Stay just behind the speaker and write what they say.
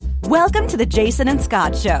Welcome to the Jason and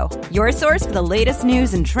Scott Show, your source for the latest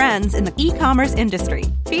news and trends in the e-commerce industry.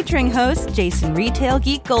 Featuring hosts Jason Retail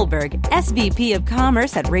Geek Goldberg, SVP of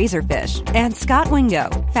Commerce at Razorfish, and Scott Wingo,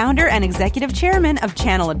 founder and executive chairman of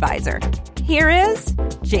Channel Advisor. Here is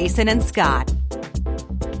Jason and Scott.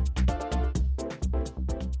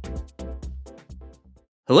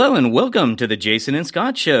 Hello and welcome to the Jason and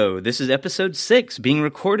Scott Show. This is episode 6, being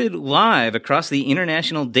recorded live across the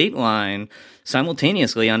international date line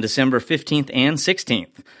simultaneously on December 15th and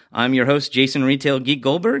 16th. I'm your host, Jason Retail Geek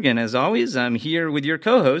Goldberg, and as always, I'm here with your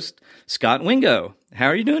co-host, Scott Wingo. How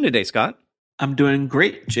are you doing today, Scott? I'm doing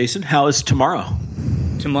great, Jason. How is tomorrow?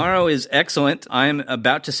 Tomorrow is excellent. I'm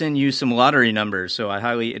about to send you some lottery numbers, so I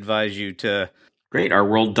highly advise you to... Great. Our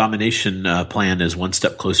world domination plan is one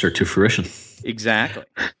step closer to fruition. Exactly.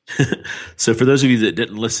 So for those of you that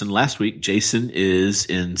didn't listen last week, Jason is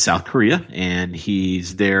in South Korea, and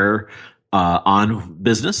he's there on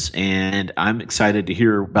business, and I'm excited to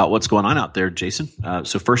hear about what's going on out there, Jason.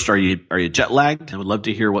 So first, are you jet lagged? I would love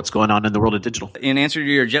to hear what's going on in the world of digital. In answer to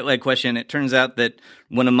your jet lag question, it turns out that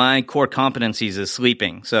one of my core competencies is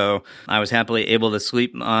sleeping. So I was happily able to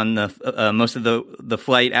sleep on the most of the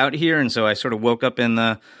flight out here, and so I sort of woke up in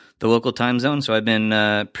the local time zone. So I've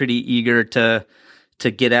been pretty eager to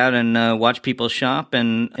get out and watch people shop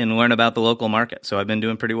and learn about the local market. So I've been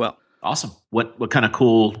doing pretty well. Awesome. What kind of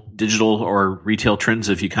cool digital or retail trends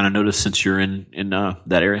have you kind of noticed since you're in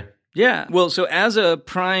that area? Yeah. Well, so as a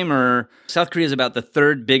primer, South Korea is about the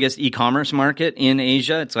third biggest e-commerce market in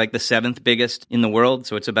Asia. It's like the seventh biggest in the world.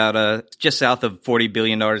 So it's about just south of $40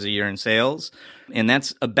 billion a year in sales. And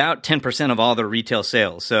that's about 10% of all the retail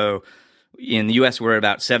sales. So in the U.S., we're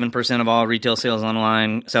about 7% of all retail sales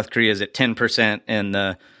online. South Korea is at 10%, and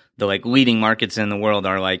the like leading markets in the world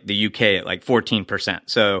are like the UK at like 14%.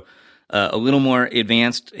 So a little more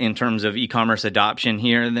advanced in terms of e-commerce adoption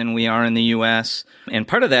here than we are in the U.S. And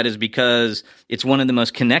part of that is because it's one of the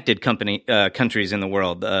most connected countries in the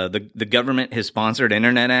world. The government has sponsored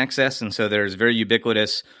internet access, and so there's very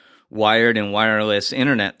ubiquitous wired and wireless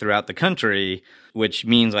internet throughout the country, which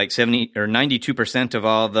means like 70 or 92% of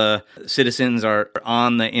all the citizens are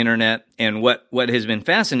on the internet. And what has been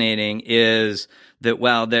fascinating is that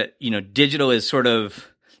while that, digital is sort of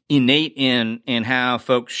innate in how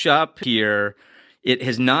folks shop here, it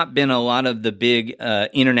has not been a lot of the big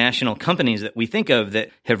international companies that we think of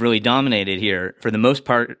that have really dominated here. For the most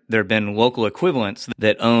part, there have been local equivalents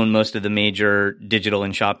that own most of the major digital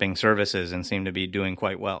and shopping services and seem to be doing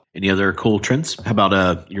quite well. Any other cool trends? How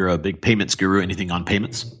about you're a big payments guru, anything on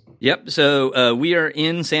payments? Yep. So we are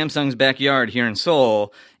in Samsung's backyard here in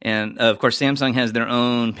Seoul. And of course, Samsung has their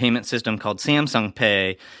own payment system called Samsung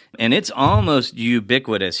Pay. And it's almost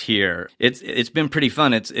ubiquitous here. It's been pretty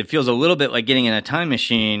fun. It feels a little bit like getting in a time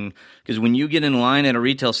machine, because when you get in line at a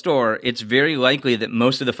retail store, it's very likely that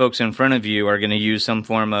most of the folks in front of you are going to use some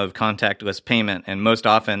form of contactless payment, and most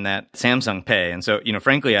often that Samsung Pay. And so,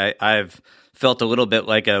 frankly, I've felt a little bit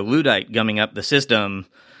like a Luddite gumming up the system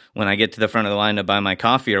when I get to the front of the line to buy my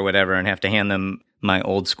coffee or whatever and have to hand them my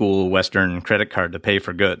old school Western credit card to pay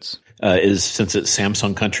for goods. Since it's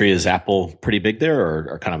Samsung country, is Apple pretty big there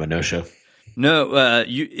or kind of a no-show? No,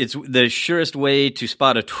 it's the surest way to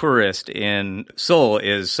spot a tourist in Seoul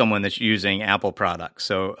is someone that's using Apple products.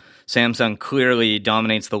 So Samsung clearly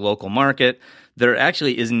dominates the local market. There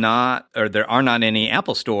actually there are not any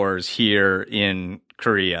Apple stores here in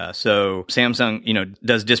Korea. So Samsung,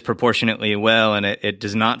 does disproportionately well, and it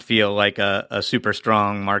does not feel like a super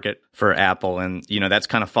strong market for Apple. And, that's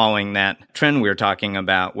kind of following that trend we were talking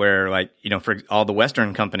about where for all the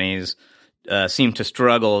Western companies seem to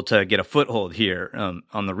struggle to get a foothold here.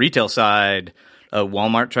 On the retail side,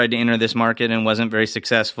 Walmart tried to enter this market and wasn't very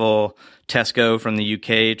successful. Tesco from the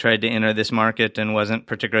UK tried to enter this market and wasn't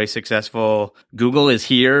particularly successful. Google is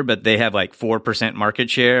here, but they have like 4% market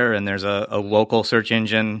share, and there's a local search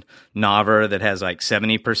engine, Naver, that has like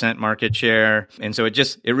 70% market share. And so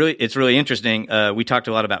it's really interesting. We talked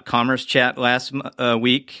a lot about commerce chat last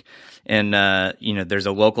week. And, there's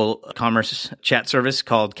a local commerce chat service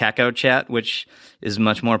called Kakao Chat, which is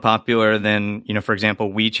much more popular than, for example,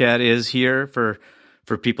 WeChat is here for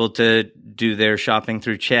people to do their shopping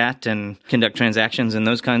through chat and conduct transactions and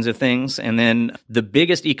those kinds of things. And then the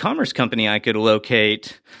biggest e-commerce company I could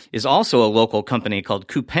locate is also a local company called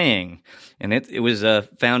Coupang. And it was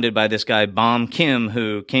founded by this guy, Bom Kim,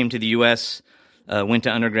 who came to the U.S., went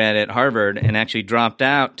to undergrad at Harvard and actually dropped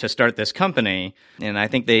out to start this company. And I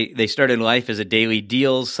think they started life as a daily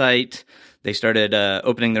deals site. They started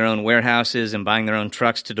opening their own warehouses and buying their own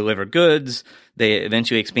trucks to deliver goods. They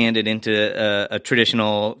eventually expanded into a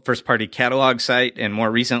traditional first-party catalog site, and more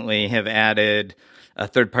recently have added a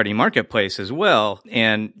third-party marketplace as well.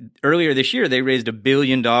 And earlier this year, they raised $1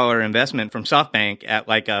 billion investment from SoftBank at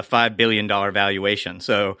like a $5 billion valuation.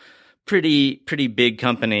 So pretty big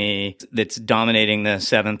company that's dominating the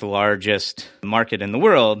seventh largest market in the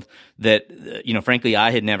world that, frankly,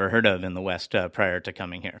 I had never heard of in the West prior to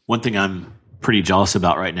coming here. One thing I'm pretty jealous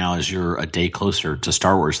about right now is you're a day closer to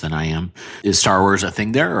Star Wars than I am. Is Star Wars a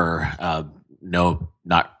thing there, or no,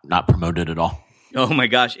 not promoted at all? Oh my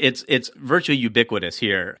gosh, it's virtually ubiquitous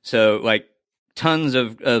here. So like tons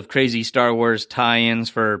of crazy Star Wars tie-ins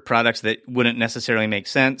for products that wouldn't necessarily make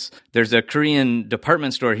sense. There's a Korean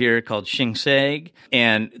department store here called Shingseg,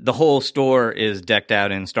 and the whole store is decked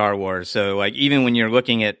out in Star Wars. So like even when you're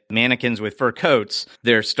looking at mannequins with fur coats,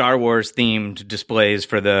 they're Star Wars themed displays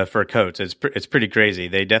for the fur coats. It's pretty crazy.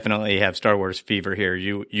 They definitely have Star Wars fever here.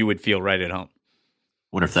 You would feel right at home.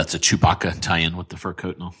 Wonder if that's a Chewbacca tie-in with the fur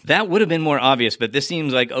coat. No, that would have been more obvious, but this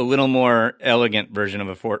seems like a little more elegant version of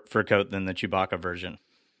a fur coat than the Chewbacca version.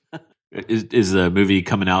 Is the movie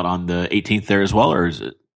coming out on the 18th there as well, or is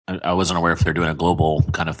it? I wasn't aware if they're doing a global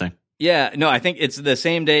kind of thing. Yeah, no, I think it's the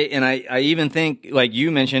same day, and I even think, like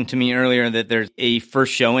you mentioned to me earlier, that there's a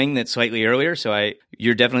first showing that's slightly earlier, so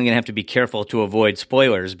you're definitely going to have to be careful to avoid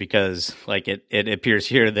spoilers, because like it appears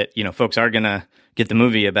here that, folks are going to get the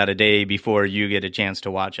movie about a day before you get a chance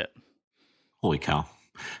to watch it. Holy cow.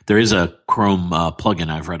 There is a Chrome plugin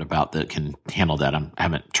I've read about that can handle that. I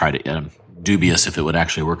haven't tried it yet. I'm dubious if it would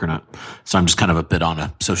actually work or not. So I'm just kind of a bit on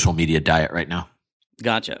a social media diet right now.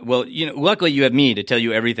 Gotcha. Well, luckily you have me to tell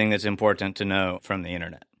you everything that's important to know from the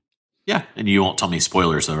internet. Yeah, and you won't tell me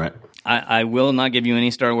spoilers though, right? I will not give you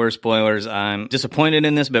any Star Wars spoilers. I'm disappointed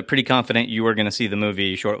in this, but pretty confident you are going to see the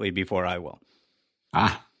movie shortly before I will.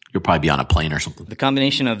 You'll probably be on a plane or something. The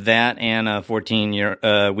combination of that and a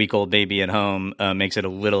 14-week-old baby at home makes it a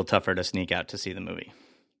little tougher to sneak out to see the movie.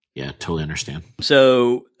 Yeah, totally understand.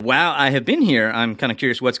 So while I have been here, I'm kind of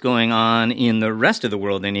curious what's going on in the rest of the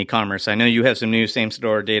world in e-commerce. I know you have some new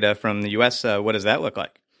same-store data from the U.S. What does that look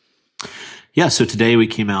like? Yeah, so today we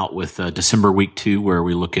came out with December week 2, where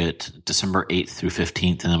we look at December 8th through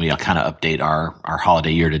 15th, and then we kind of update our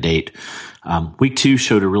holiday year to date. Week 2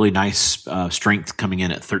 showed a really nice strength coming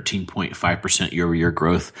in at 13.5% year-over-year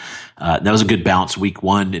growth. That was a good bounce. Week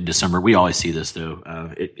 1 in December, we always see this though,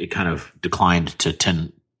 it kind of declined to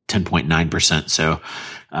 10.9%. So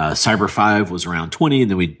Cyber 5 was around 20,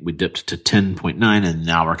 and then we dipped to 10.9, and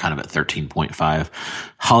now we're kind of at 13.5.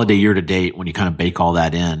 Holiday year to date, when you kind of bake all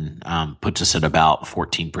that in, puts us at about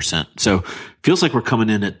 14%. So feels like we're coming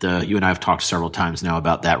in at you and I have talked several times now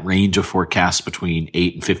about that range of forecasts between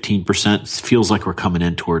 8 and 15%. It feels like we're coming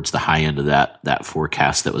in towards the high end of that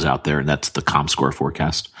forecast that was out there, and that's the ComScore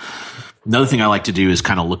forecast. Another thing I like to do is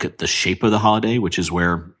kind of look at the shape of the holiday, which is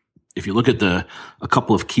where, if you look at a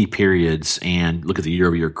couple of key periods and look at the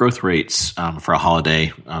year-over-year growth rates for a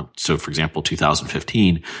holiday, so for example,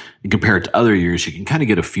 2015, and compare it to other years, you can kind of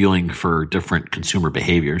get a feeling for different consumer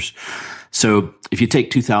behaviors. So if you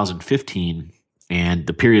take 2015, and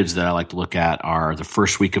the periods that I like to look at are the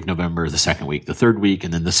first week of November, the second week, the third week,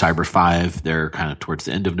 and then the Cyber 5, they're kind of towards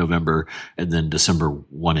the end of November, and then December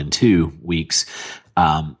 1 and 2 weeks.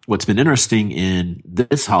 What's been interesting in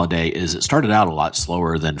this holiday is it started out a lot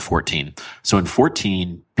slower than 14. So in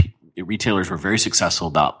 14, retailers were very successful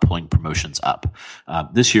about pulling promotions up.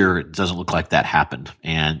 This year, it doesn't look like that happened.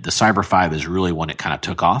 And the Cyber 5 is really when it kind of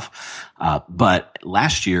took off. But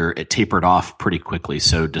last year, it tapered off pretty quickly.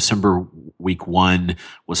 So December week 1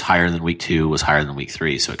 was higher than week 2, was higher than week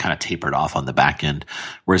 3. So it kind of tapered off on the back end.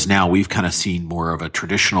 Whereas now we've kind of seen more of a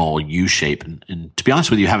traditional U shape. And to be honest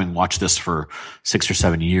with you, having watched this for 6 or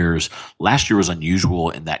 7 years, last year was unusual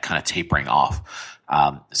in that kind of tapering off.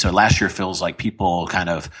 So last year feels like people kind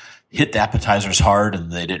of hit the appetizers hard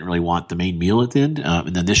and they didn't really want the main meal at the end.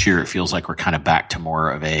 And then this year it feels like we're kind of back to more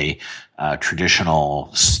of a traditional,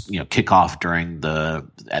 kickoff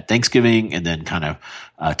at Thanksgiving, and then kind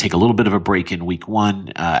of take a little bit of a break in week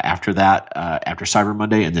 1 after that, after Cyber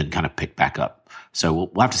Monday, and then kind of pick back up. So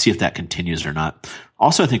we'll have to see if that continues or not.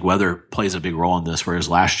 Also, I think weather plays a big role in this, whereas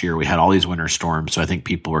last year we had all these winter storms. So I think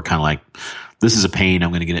people were kind of like, this is a pain,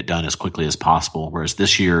 I'm going to get it done as quickly as possible. Whereas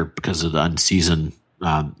this year, because of the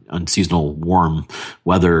unseasonal warm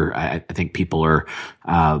weather, I think people are,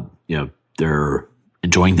 they're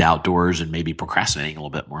enjoying the outdoors and maybe procrastinating a little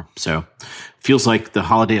bit more. So feels like the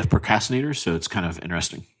holiday of procrastinators. So it's kind of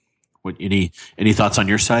interesting. Any thoughts on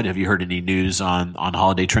your side? Have you heard any news on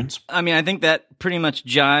holiday trends? I mean, I think that pretty much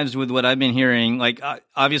jives with what I've been hearing. Like,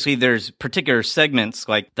 obviously, there's particular segments,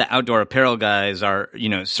 like the outdoor apparel guys are,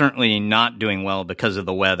 certainly not doing well because of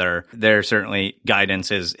the weather. Their certainly guidance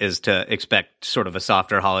is to expect sort of a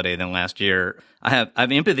softer holiday than last year. I have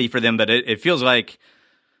empathy for them, but it feels like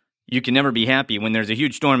you can never be happy when there's a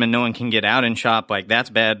huge storm and no one can get out and shop. Like, that's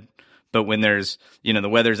bad. But when there's, the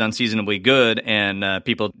weather's unseasonably good and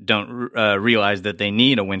people don't realize that they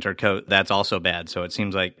need a winter coat, that's also bad. So it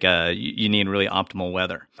seems like you need really optimal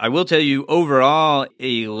weather. I will tell you, overall,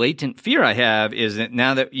 a latent fear I have is that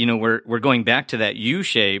now that, we're going back to that U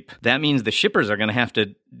shape, that means the shippers are going to have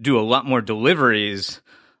to do a lot more deliveries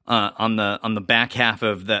on the back half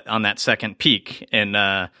of on that second peak. And,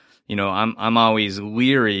 I'm always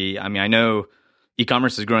leery. I mean, I know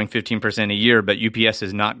e-commerce is growing 15% a year, but UPS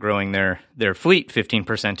is not growing their fleet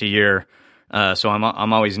 15% a year. So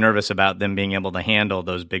I'm always nervous about them being able to handle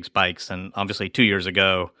those big spikes. And obviously 2 years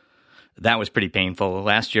ago, that was pretty painful.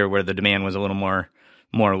 Last year, where the demand was a little more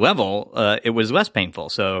level, it was less painful.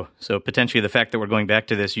 So potentially the fact that we're going back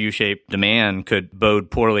to this U-shaped demand could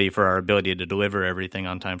bode poorly for our ability to deliver everything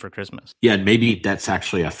on time for Christmas. Yeah, and maybe that's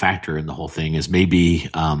actually a factor in the whole thing is maybe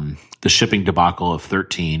the shipping debacle of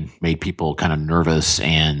 13 made people kind of nervous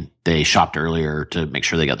and they shopped earlier to make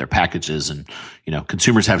sure they got their packages. And,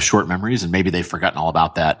 consumers have short memories and maybe they've forgotten all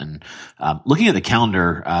about that. And looking at the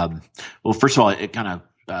calendar, well, first of all, it kind of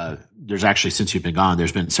there's actually, since you've been gone,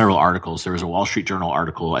 there's been several articles. There was a Wall Street Journal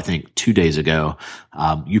article, I think 2 days ago,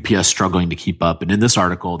 UPS struggling to keep up. And in this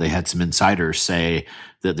article, they had some insiders say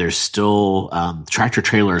that there's still tractor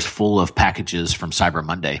trailers full of packages from Cyber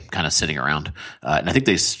Monday kind of sitting around. And I think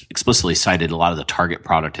they explicitly cited a lot of the Target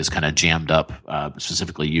product is kind of jammed up,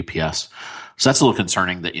 specifically UPS. So that's a little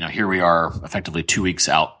concerning that, here we are effectively 2 weeks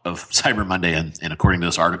out of Cyber Monday. And according to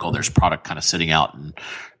this article, there's product kind of sitting out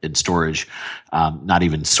in storage, not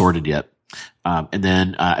even sorted yet. And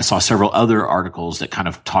then I saw several other articles that kind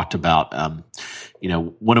of talked about,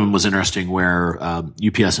 one of them was interesting where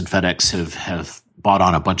UPS and FedEx have bought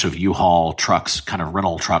on a bunch of U-Haul trucks, kind of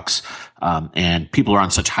rental trucks, and people are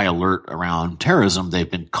on such high alert around terrorism. They've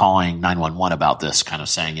been calling 911 about this, kind of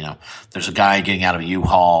saying, there's a guy getting out of a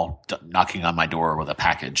U-Haul, knocking on my door with a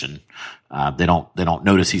package, and they don't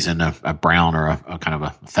notice he's in a brown or a kind of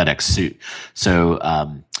a FedEx suit.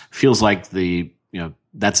 So feels like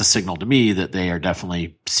that's a signal to me that they are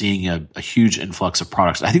definitely seeing a huge influx of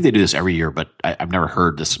products. I think they do this every year, but I've never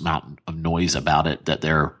heard this amount of noise about it, that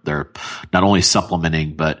they're not only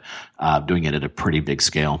supplementing, but doing it at a pretty big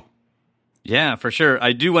scale. Yeah, for sure.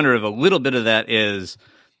 I do wonder if a little bit of that is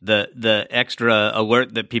the extra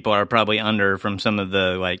alert that people are probably under from some of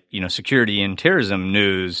the security and terrorism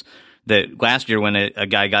news. That last year when a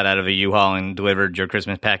guy got out of a U-Haul and delivered your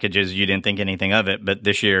Christmas packages, you didn't think anything of it, but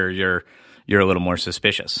this year you're a little more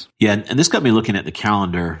suspicious. Yeah, and this got me looking at the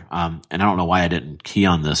calendar, and I don't know why I didn't key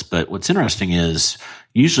on this, but what's interesting is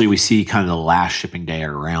usually we see kind of the last shipping day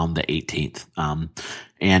around the 18th.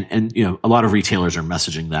 And a lot of retailers are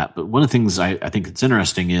messaging that. But one of the things I think that's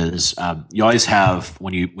interesting is you always have,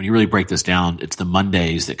 when you really break this down, it's the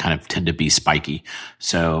Mondays that kind of tend to be spiky.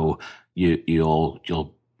 So you'll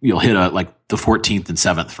hit like the 14th and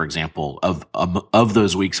 7th, for example, of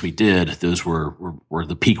those weeks we did, those were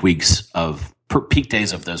the peak weeks peak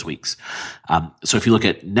days of those weeks. So if you look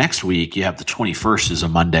at next week, you have the 21st is a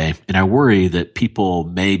Monday, and I worry that people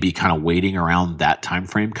may be kind of waiting around that time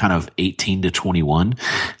frame, kind of 18 to 21.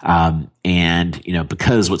 And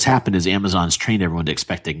because what's happened is Amazon's trained everyone to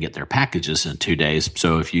expect they can get their packages in 2 days.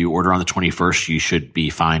 So if you order on the 21st, you should be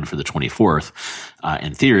fine for the 24th,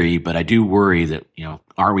 in theory. But I do worry that,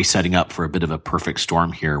 are we setting up for a bit of a perfect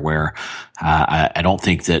storm here where, I don't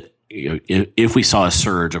think that, if we saw a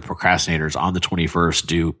surge of procrastinators on the 21st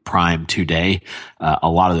do Prime 2-day, a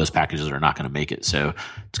lot of those packages are not going to make it. So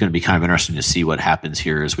it's going to be kind of interesting to see what happens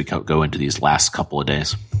here as we go into these last couple of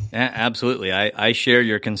days. Yeah, absolutely. I share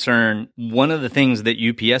your concern. One of the things that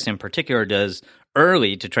UPS in particular does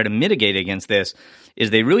early to try to mitigate against this is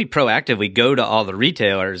they really proactively go to all the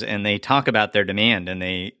retailers and they talk about their demand, and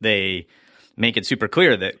they make it super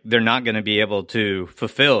clear that they're not going to be able to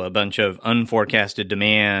fulfill a bunch of unforecasted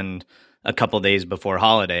demand a couple days before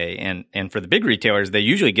holiday. And for the big retailers, they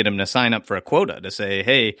usually get them to sign up for a quota to say,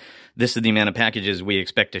 hey, this is the amount of packages we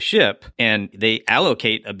expect to ship. And they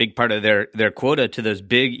allocate a big part of their quota to those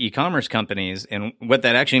big e-commerce companies. And what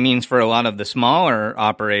that actually means for a lot of the smaller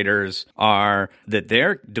operators are that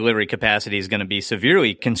their delivery capacity is going to be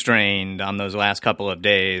severely constrained on those last couple of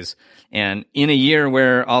days. And in a year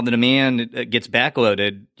where all the demand gets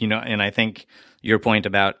backloaded, and I think your point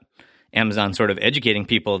about Amazon sort of educating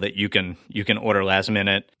people that you can order last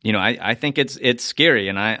minute. I think it's scary,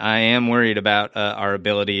 and I am worried about our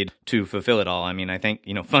ability to fulfill it all. I mean, I think,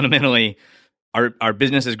 fundamentally, our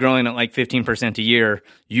business is growing at like 15% a year.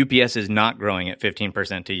 UPS is not growing at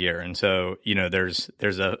 15% a year. And so,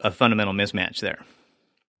 there's a fundamental mismatch there.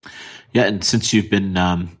 Yeah, and since you've been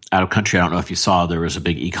out of country, I don't know if you saw, there was a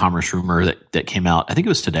big e-commerce rumor that came out. I think it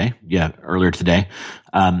was today. Yeah, earlier today,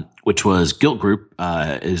 which was Gilt Group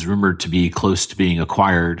is rumored to be close to being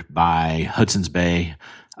acquired by Hudson's Bay.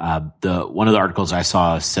 One of the articles I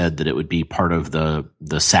saw said that it would be part of the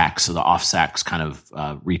Saks, so the off Saks kind of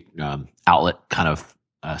outlet kind of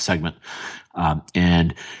segment.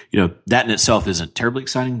 And that in itself isn't terribly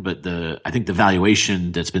exciting, but I think the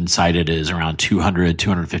valuation that's been cited is around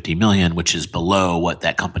 250 million, which is below what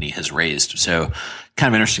that company has raised. So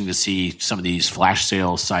kind of interesting to see some of these flash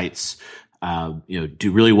sale sites,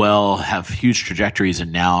 do really well, have huge trajectories,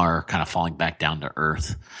 and now are kind of falling back down to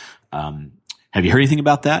earth. Have you heard anything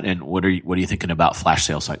about that? And what are you thinking about flash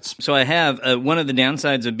sale sites? So I have. One of the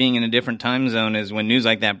downsides of being in a different time zone is when news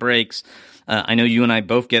like that breaks. I know you and I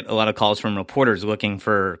both get a lot of calls from reporters looking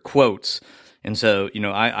for quotes. And so,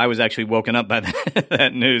 I was actually woken up by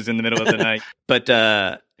that news in the middle of the night.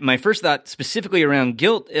 But my first thought specifically around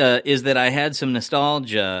Gilt is that I had some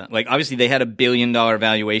nostalgia. Like, obviously, they had $1 billion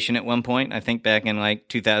valuation at one point, I think back in like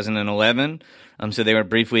 2011. So they were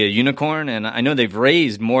briefly a unicorn. And I know they've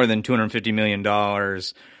raised more than $250 million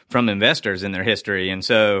from investors in their history. And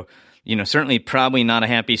so, certainly probably not a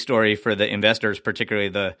happy story for the investors, particularly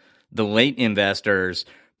the late investors.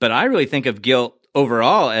 But I really think of Gilt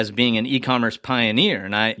overall as being an e-commerce pioneer.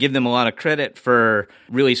 And I give them a lot of credit for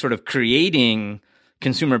really sort of creating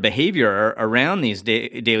consumer behavior around these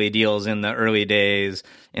daily deals in the early days.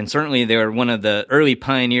 And certainly they were one of the early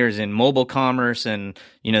pioneers in mobile commerce. And,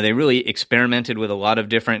 they really experimented with a lot of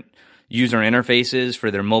different user interfaces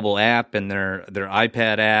for their mobile app and their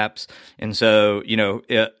iPad apps. And so,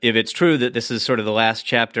 if it's true that this is sort of the last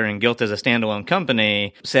chapter in Gilt as a standalone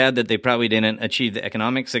company, sad that they probably didn't achieve the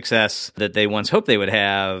economic success that they once hoped they would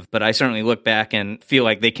have. But I certainly look back and feel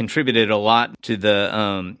like they contributed a lot to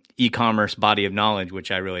the e-commerce body of knowledge,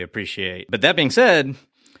 which I really appreciate. But that being said,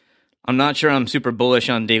 I'm not sure I'm super bullish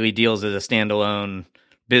on daily deals as a standalone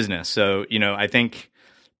business. So, I think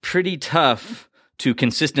pretty tough to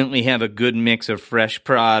consistently have a good mix of fresh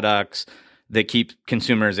products that keep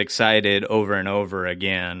consumers excited over and over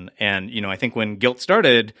again. And, I think when Gilt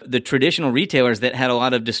started, the traditional retailers that had a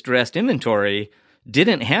lot of distressed inventory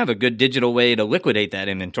didn't have a good digital way to liquidate that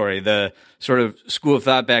inventory. The sort of school of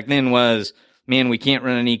thought back then was, man, we can't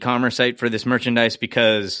run an e-commerce site for this merchandise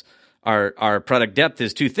because our product depth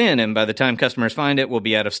is too thin, and by the time customers find it, we'll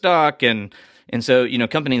be out of stock. And so,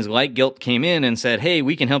 companies like Gilt came in and said, hey,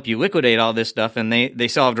 we can help you liquidate all this stuff. And they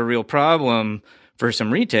solved a real problem for some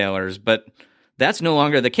retailers. But that's no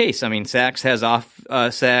longer the case. I mean, Saks has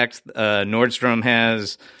Saks. Nordstrom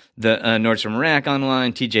has the Nordstrom Rack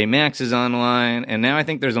online. TJ Maxx is online. And now I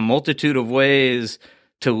think there's a multitude of ways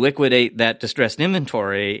to liquidate that distressed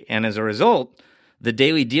inventory. And as a result, the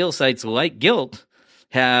daily deal sites like Gilt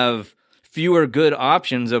have fewer good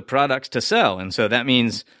options of products to sell. And so that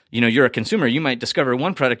means, you're a consumer. You might discover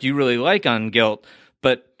one product you really like on Gilt,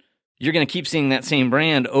 but you're going to keep seeing that same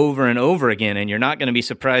brand over and over again, and you're not going to be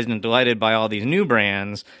surprised and delighted by all these new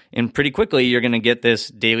brands. And pretty quickly, you're going to get this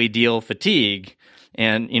daily deal fatigue.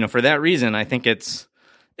 And, for that reason, I think it's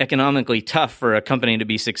economically tough for a company to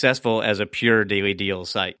be successful as a pure daily deal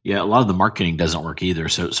site. Yeah, a lot of the marketing doesn't work either.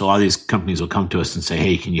 So a lot of these companies will come to us and say,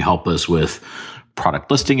 hey, can you help us with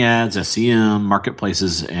product listing ads, SEM,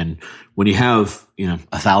 marketplaces? And when you have,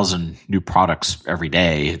 1,000 new products every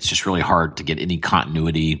day, it's just really hard to get any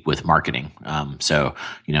continuity with marketing. So,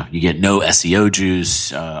 you get no SEO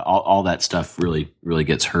juice, all that stuff really, really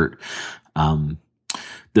gets hurt.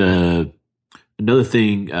 Another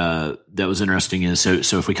thing that was interesting is,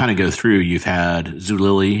 so if we kind of go through, you've had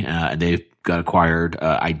Zulily, and they've got acquired.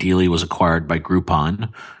 Ideally was acquired by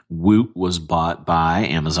Groupon. Woot was bought by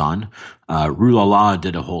Amazon. Rue La La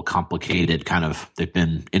did a whole complicated they've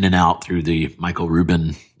been in and out through the Michael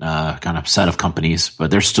Rubin kind of set of companies,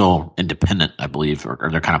 but they're still independent, I believe, or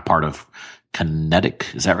they're kind of part of Kinetic.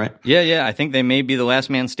 Is that right? Yeah. I think they may be the last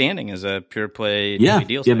man standing as a pure play deal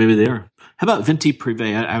site. Yeah, maybe they are. How about Venti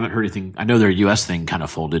Privé? I haven't heard anything. I know their U.S. thing kind of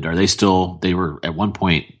folded. Are they still? They were at one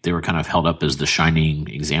point. They were kind of held up as the shining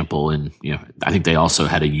example, and I think they also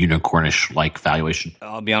had a unicornish like valuation.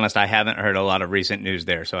 I'll be honest. I haven't heard a lot of recent news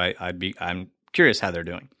there, so I'm curious how they're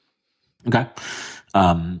doing. Okay.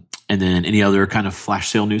 And then any other kind of flash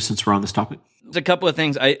sale news since we're on this topic? There's a couple of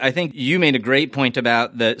things. I think you made a great point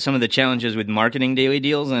about some of the challenges with marketing daily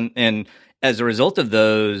deals, and as a result of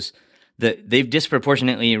those, they've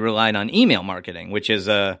disproportionately relied on email marketing, which is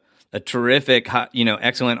a terrific,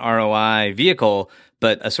 excellent ROI vehicle.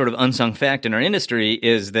 But a sort of unsung fact in our industry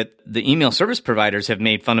is that the email service providers have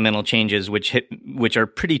made fundamental changes which are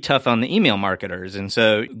pretty tough on the email marketers. And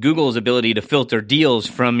so Google's ability to filter deals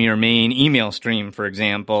from your main email stream, for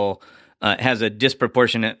example, has a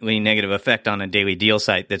disproportionately negative effect on a daily deal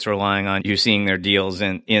site that's relying on you seeing their deals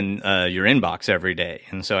in your inbox every day.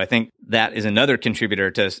 And so I think that is another contributor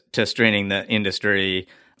to straining the industry.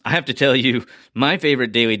 I have to tell you, my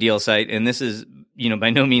favorite daily deal site, and this is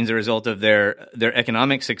by no means a result of their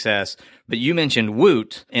economic success, but you mentioned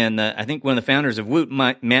Woot, and I think one of the founders of Woot,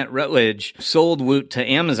 Matt Rutledge, sold Woot to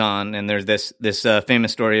Amazon, and there's this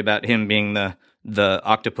famous story about him being the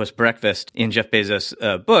octopus breakfast in Jeff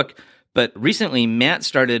Bezos' book. But recently, Matt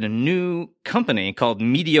started a new company called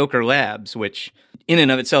Mediocre Labs, which in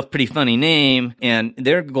and of itself, pretty funny name. And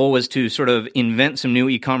their goal was to sort of invent some new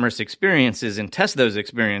e-commerce experiences and test those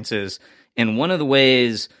experiences. And one of the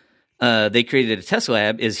ways they created a test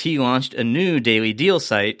lab is he launched a new daily deal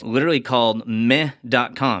site, literally called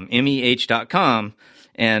meh.com, meh.com.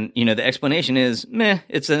 And, the explanation is,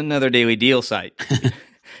 it's another daily deal site.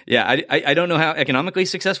 Yeah, I don't know how economically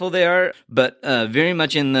successful they are, but very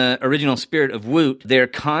much in the original spirit of Woot, their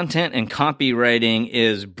content and copywriting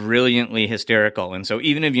is brilliantly hysterical. And so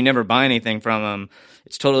even if you never buy anything from them,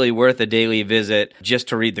 it's totally worth a daily visit just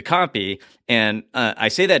to read the copy. And I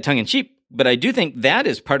say that tongue-in-cheek, but I do think that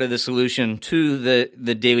is part of the solution to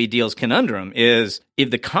the daily deals conundrum is if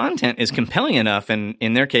the content is compelling enough and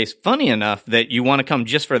in their case funny enough that you want to come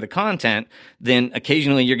just for the content, then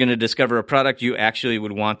occasionally you're going to discover a product you actually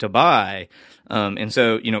would want to buy. And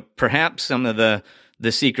so, perhaps some of the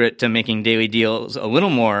secret to making daily deals a little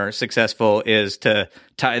more successful is to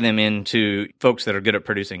tie them into folks that are good at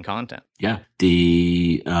producing content. Yeah.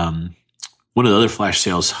 One of the other flash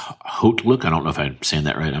sales, Outlook, I don't know if I'm saying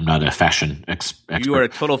that right. I'm not a fashion expert. You are a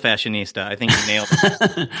total fashionista. I think you nailed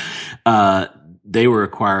it. They were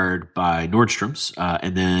acquired by Nordstrom's.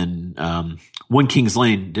 And then One Kings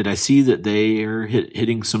Lane, did I see that they are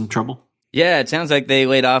hitting some trouble? Yeah, it sounds like they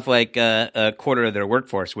laid off like a quarter of their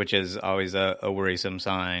workforce, which is always a worrisome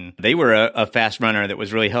sign. They were a fast runner that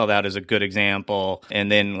was really held out as a good example.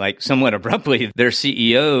 And then like somewhat abruptly, their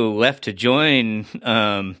CEO left to join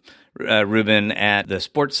Ruben at the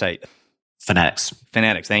sports site. Fanatics,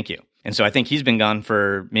 thank you. And so I think he's been gone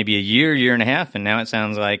for maybe a year and a half, and now it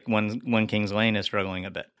sounds like One Kings Lane is struggling a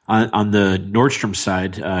bit. On the Nordstrom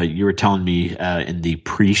side, you were telling me in the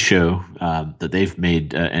pre-show that they've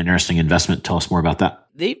made an interesting investment. Tell us more about that.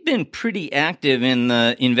 They've been pretty active in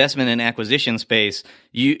the investment and acquisition space.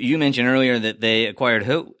 You mentioned earlier that they acquired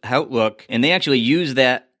Outlook, and they actually used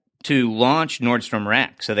that to launch Nordstrom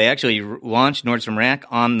Rack. So they actually launched Nordstrom Rack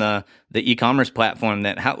on the e-commerce platform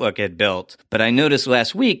that Outlook had built. But I noticed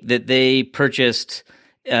last week that they purchased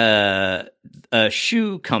a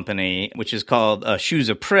shoe company, which is called Shoes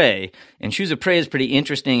of Prey. And Shoes of Prey is pretty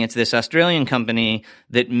interesting. It's this Australian company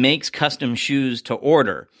that makes custom shoes to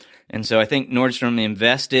order. And so I think Nordstrom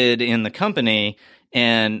invested in the company,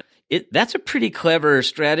 and that's a pretty clever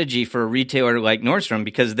strategy for a retailer like Nordstrom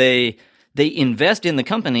because they invest in the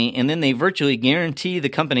company and then they virtually guarantee the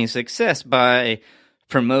company's success by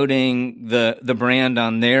promoting the brand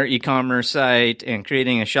on their e-commerce site and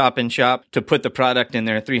creating a shop-in-shop to put the product in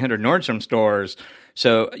their 300 Nordstrom stores.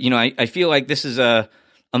 So, I feel like this is a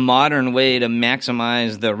modern way to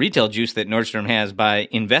maximize the retail juice that Nordstrom has by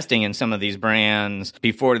investing in some of these brands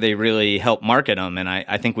before they really help market them. And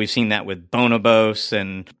I think we've seen that with Bonobos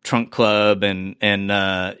and Trunk Club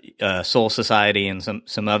and Soul Society and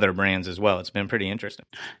some other brands as well. It's been pretty interesting.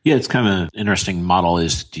 Yeah, it's kind of an interesting model.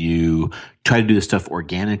 Do you try to do this stuff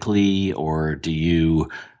organically, or do you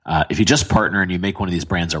if you just partner and you make one of these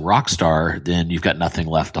brands a rock star, then you've got nothing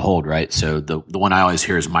left to hold, right? So the one I always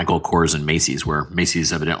hear is Michael Kors and Macy's, where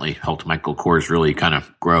Macy's evidently helped Michael Kors really kind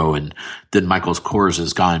of grow. And then Michael Kors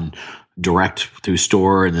has gone direct through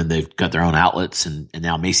store, and then they've got their own outlets. And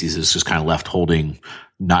now Macy's is just kind of left holding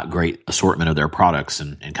not great assortment of their products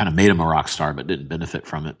and kind of made them a rock star, but didn't benefit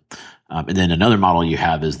from it. And then another model you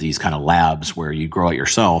have is these kind of labs where you grow it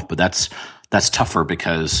yourself, but that's tougher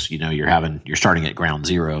because, you're starting at ground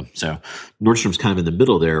zero. So Nordstrom's kind of in the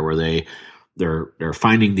middle there where they're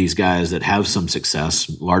finding these guys that have some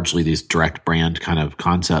success, largely these direct brand kind of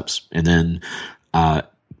concepts. And then,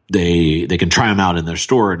 they can try them out in their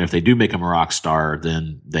store. And if they do make them a rock star,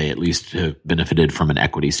 then they at least have benefited from an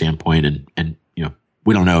equity standpoint and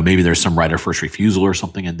we don't know. Maybe there's some right of first refusal or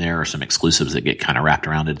something in there, or some exclusives that get kind of wrapped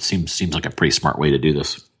around it. It seems like a pretty smart way to do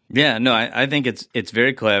this. Yeah, no, I think it's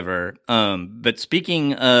very clever. But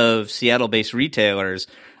speaking of Seattle-based retailers,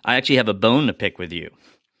 I actually have a bone to pick with you.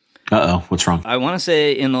 Uh-oh, what's wrong? I want to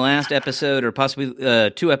say in the last episode, or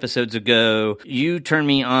possibly 2 episodes ago, you turned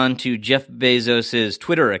me on to Jeff Bezos's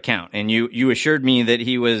Twitter account, and you assured me that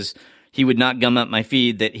he would not gum up my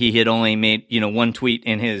feed, that he had only made, 1 tweet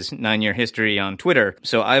in his 9-year history on Twitter.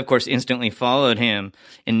 So I, of course, instantly followed him.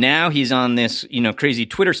 And now he's on this, crazy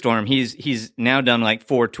Twitter storm. He's now done like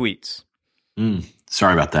 4 tweets.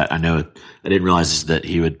 Sorry about that. I know. I didn't realize that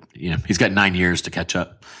he would, he's got 9 years to catch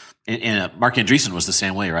up. And Mark Andreessen was the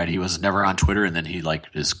same way, right? He was never on Twitter, and then he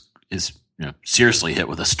is seriously hit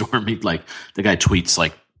with a storm. The guy tweets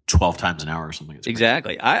like 12 times an hour or something.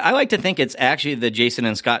 Exactly. I like to think it's actually the Jason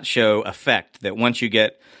and Scott show effect, that once you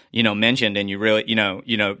get, mentioned and you really,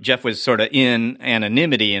 Jeff was sort of in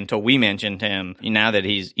anonymity until we mentioned him. Now that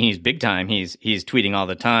he's big time, he's tweeting all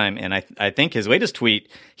the time. And I think his latest tweet,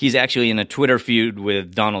 he's actually in a Twitter feud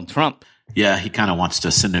with Donald Trump. Yeah, he kind of wants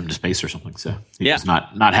to send him to space or something. So he was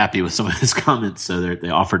not happy with some of his comments. So they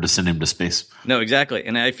offered to send him to space. No, exactly.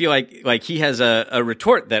 And I feel like he has a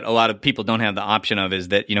retort that a lot of people don't have the option of, is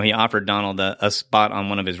that, he offered Donald a spot on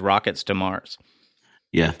one of his rockets to Mars.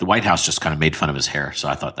 Yeah, the White House just kind of made fun of his hair. So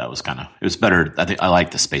I thought that was it was better. I think I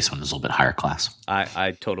like the space one. It's a little bit higher class.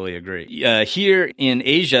 I totally agree. Here in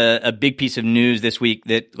Asia, a big piece of news this week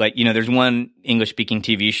that, there's one English-speaking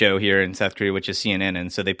TV show here in South Korea, which is CNN.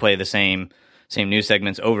 And so they play the same news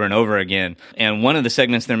segments over and over again. And one of the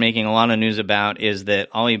segments they're making a lot of news about is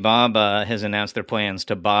that Alibaba has announced their plans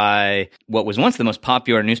to buy what was once the most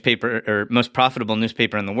popular newspaper, or most profitable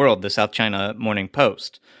newspaper in the world, the South China Morning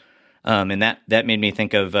Post. And that made me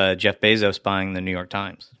think of Jeff Bezos buying the New York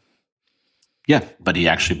Times. Yeah, but he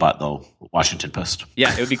actually bought the Washington Post.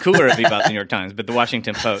 Yeah, it would be cooler if he bought the New York Times, but the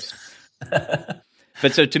Washington Post.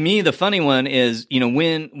 But so to me, the funny one is,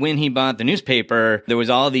 when he bought the newspaper, there was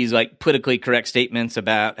all these politically correct statements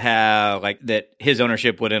about how that his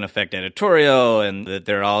ownership wouldn't affect editorial, and that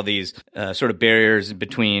there are all these sort of barriers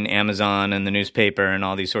between Amazon and the newspaper and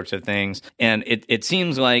all these sorts of things. And it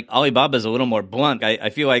seems like Alibaba's a little more blunt. I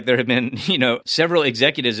feel like there have been, several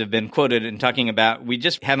executives have been quoted in talking about, we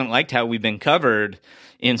just haven't liked how we've been covered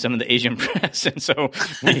in some of the Asian press, and so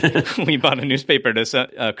we bought a newspaper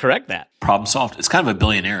to correct that. Problem solved. It's kind of a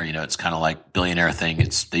billionaire, it's kind of like billionaire thing.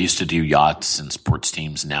 They used to do yachts and sports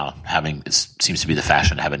teams, and now it seems to be the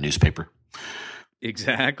fashion to have a newspaper.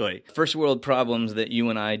 Exactly. First world problems that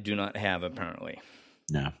you and I do not have, apparently.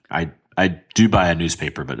 No, I do buy a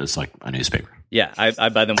newspaper, but it's like a newspaper. Yeah, I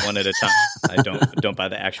buy them one at a time. I don't buy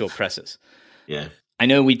the actual presses. Yeah. I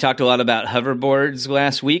know we talked a lot about hoverboards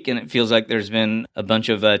last week, and it feels like there's been a bunch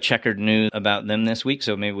of checkered news about them this week,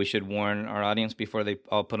 so maybe we should warn our audience before they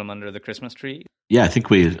all put them under the Christmas tree. Yeah, I think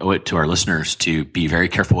we owe it to our listeners to be very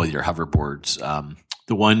careful with your hoverboards.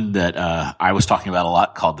 The one that I was talking about a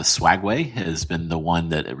lot, called the Swagway, has been the one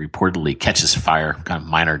that reportedly catches fire, kind of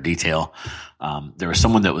minor detail. There was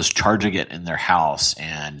someone that was charging it in their house,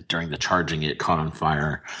 and during the charging, it caught on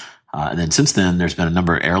fire. And then since then, there's been a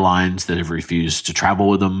number of airlines that have refused to travel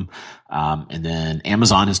with them. And then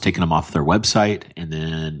Amazon has taken them off their website. And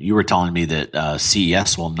then you were telling me that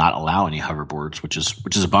CES will not allow any hoverboards, which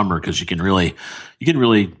is a bummer, because you can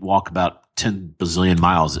really walk about 10 bazillion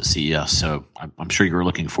miles at CES. So I'm sure you were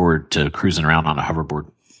looking forward to cruising around on a hoverboard.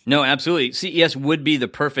 No, absolutely. CES would be the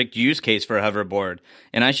perfect use case for a hoverboard.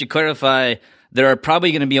 And I should clarify, there are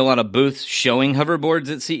probably going to be a lot of booths showing hoverboards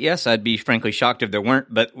at CES. I'd be frankly shocked if there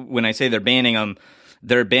weren't. But when I say they're banning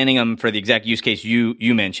them for the exact use case you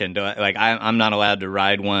mentioned. I'm not allowed to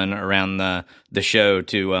ride one around the show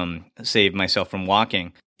to save myself from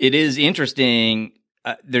walking. It is interesting.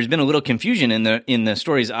 There's been a little confusion in the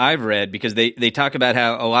stories I've read, because they talk about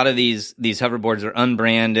how a lot of these hoverboards are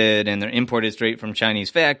unbranded and they're imported straight from Chinese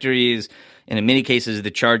factories, and in many cases the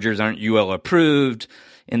chargers aren't UL approved,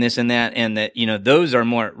 and this and that, and that those are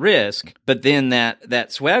more at risk. But then that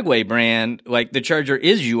Swagway brand, the charger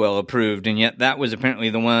is UL approved, and yet that was apparently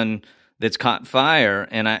the one that's caught fire.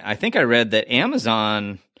 And I think I read that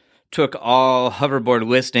Amazon took all hoverboard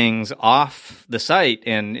listings off the site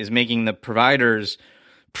and is making the providers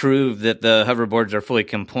prove that the hoverboards are fully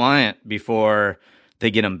compliant before they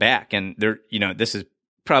get them back. And this is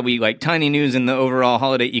probably tiny news in the overall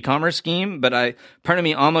holiday e-commerce scheme, but part of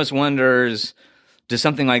me almost wonders, does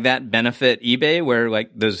something like that benefit eBay, where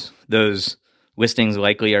those listings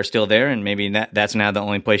likely are still there, and maybe that's now the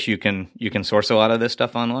only place you can source a lot of this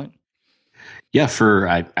stuff online? Yeah,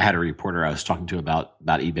 I had a reporter I was talking to about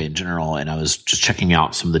eBay in general, and I was just checking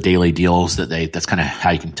out some of the daily deals that's kind of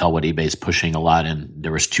how you can tell what eBay is pushing a lot. And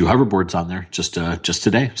there was 2 hoverboards on there just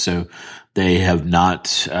today. So they have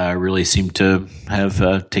not really seemed to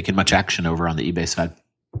have taken much action over on the eBay side.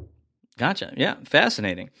 Gotcha. Yeah,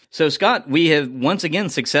 fascinating. So, Scott, we have once again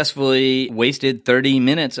successfully wasted 30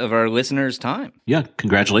 minutes of our listeners' time. Yeah,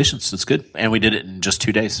 congratulations. That's good. And we did it in just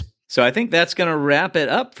 2 days. So I think that's going to wrap it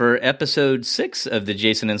up for episode 6 of the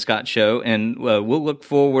Jason and Scott Show. And we'll look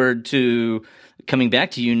forward to coming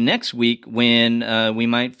back to you next week when we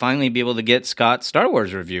might finally be able to get Scott's Star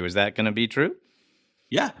Wars review. Is that going to be true?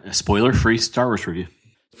 Yeah, a spoiler-free Star Wars review.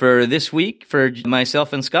 For this week, for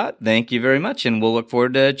myself and Scott, thank you very much, and we'll look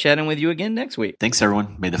forward to chatting with you again next week. Thanks,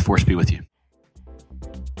 everyone. May the Force be with you.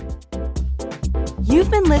 You've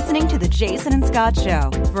been listening to The Jason and Scott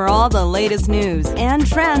Show. For all the latest news and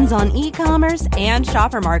trends on e-commerce and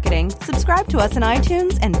shopper marketing, subscribe to us on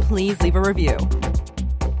iTunes and please leave a review.